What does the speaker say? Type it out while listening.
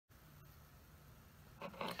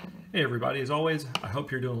Hey everybody, as always, I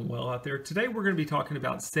hope you're doing well out there. Today we're going to be talking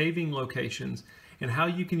about saving locations and how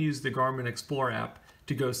you can use the Garmin Explore app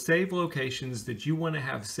to go save locations that you want to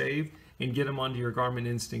have saved and get them onto your Garmin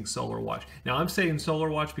Instinct Solar Watch. Now I'm saying Solar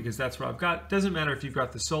Watch because that's what I've got. Doesn't matter if you've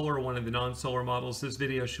got the solar or one of the non-solar models, this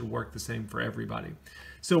video should work the same for everybody.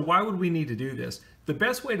 So why would we need to do this? The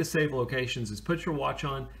best way to save locations is put your watch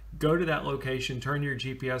on, go to that location, turn your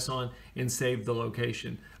GPS on, and save the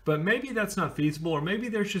location. But maybe that's not feasible, or maybe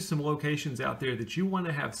there's just some locations out there that you want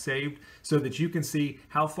to have saved so that you can see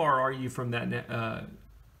how far are you from that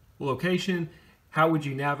location, how would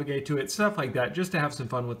you navigate to it, stuff like that, just to have some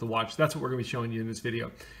fun with the watch. That's what we're going to be showing you in this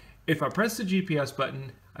video. If I press the GPS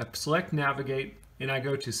button, I select navigate, and I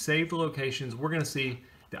go to save the locations, we're going to see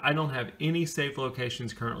that I don't have any saved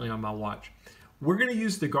locations currently on my watch. We're going to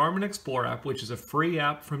use the Garmin Explore app, which is a free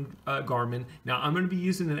app from Garmin. Now, I'm going to be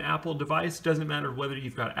using an Apple device. Doesn't matter whether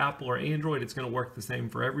you've got Apple or Android, it's going to work the same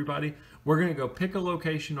for everybody. We're going to go pick a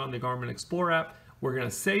location on the Garmin Explore app. We're going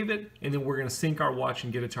to save it, and then we're going to sync our watch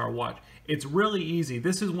and get it to our watch. It's really easy.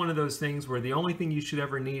 This is one of those things where the only thing you should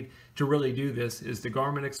ever need to really do this is the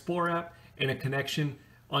Garmin Explore app and a connection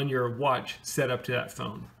on your watch set up to that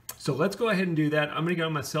phone. So let's go ahead and do that. I'm going to go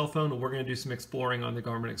on my cell phone, and we're going to do some exploring on the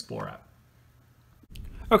Garmin Explore app.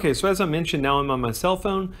 Okay, so as I mentioned, now I'm on my cell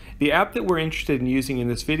phone. The app that we're interested in using in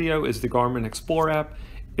this video is the Garmin Explore app.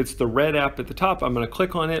 It's the red app at the top. I'm going to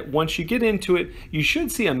click on it. Once you get into it, you should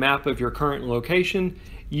see a map of your current location.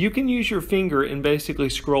 You can use your finger and basically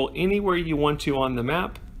scroll anywhere you want to on the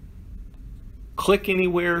map. Click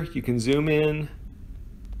anywhere. You can zoom in.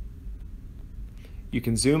 You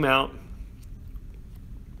can zoom out.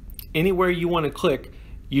 Anywhere you want to click,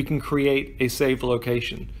 you can create a saved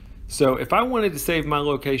location. So if I wanted to save my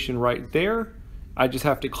location right there, I just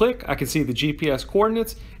have to click. I can see the GPS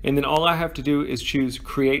coordinates, and then all I have to do is choose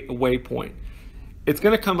create a waypoint. It's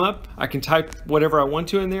going to come up. I can type whatever I want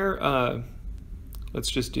to in there. Let's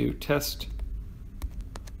just do test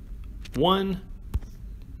 1.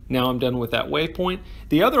 Now I'm done with that waypoint.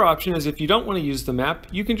 The other option is if you don't want to use the map,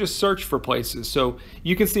 you can just search for places. So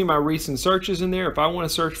you can see my recent searches in there. If I want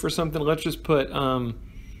to search for something, let's just put,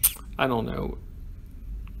 I don't know,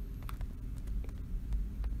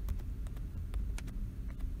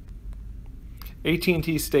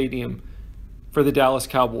 AT&T Stadium for the Dallas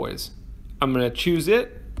Cowboys. I'm going to choose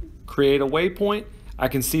it, create a waypoint. I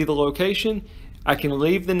can see the location. I can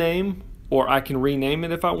leave the name, or I can rename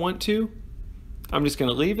it if I want to. I'm just going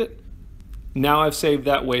to leave it. Now I've saved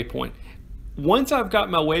that waypoint. Once I've got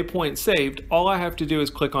my waypoint saved, all I have to do is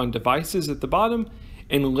click on Devices at the bottom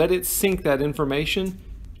and let it sync that information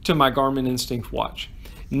to my Garmin Instinct watch.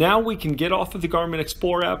 Now we can get off of the Garmin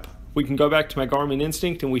Explore app. We can go back to my Garmin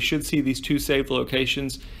Instinct, and we should see these 2 saved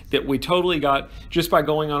locations that we totally got just by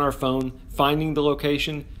going on our phone, finding the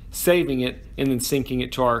location, saving it, and then syncing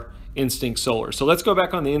it to our Instinct Solar. So let's go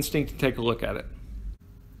back on the Instinct and take a look at it.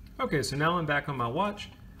 Okay, so now I'm back on my watch.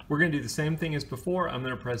 We're going to do the same thing as before. I'm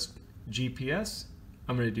going to press GPS.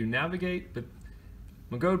 I'm going to do navigate, but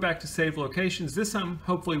I'm going to go back to save locations. This time,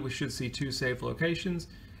 hopefully, we should see 2 saved locations.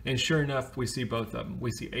 And sure enough, we see both of them. We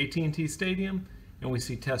see AT&T Stadium, and we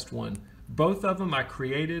see test 1. Both of them I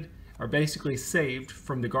created are basically saved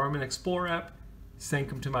from the Garmin Explore app, sync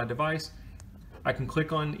them to my device. I can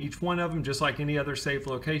click on each one of them just like any other saved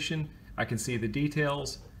location. I can see the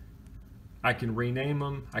details. I can rename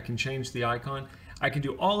them. I can change the icon. I can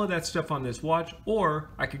do all of that stuff on this watch,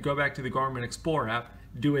 or I could go back to the Garmin Explore app,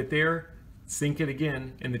 do it there, sync it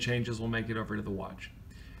again, and the changes will make it over to the watch.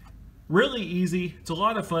 Really easy. It's a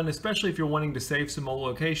lot of fun, especially if you're wanting to save some old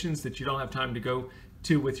locations that you don't have time to go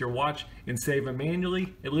to with your watch and save them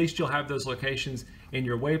manually. At least you'll have those locations in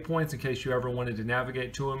your waypoints in case you ever wanted to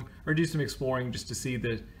navigate to them or do some exploring just to see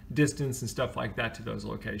the distance and stuff like that to those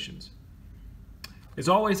locations. As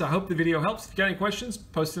always, I hope the video helps. If you got any questions,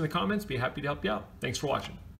 post in the comments. Be happy to help you out. Thanks for watching.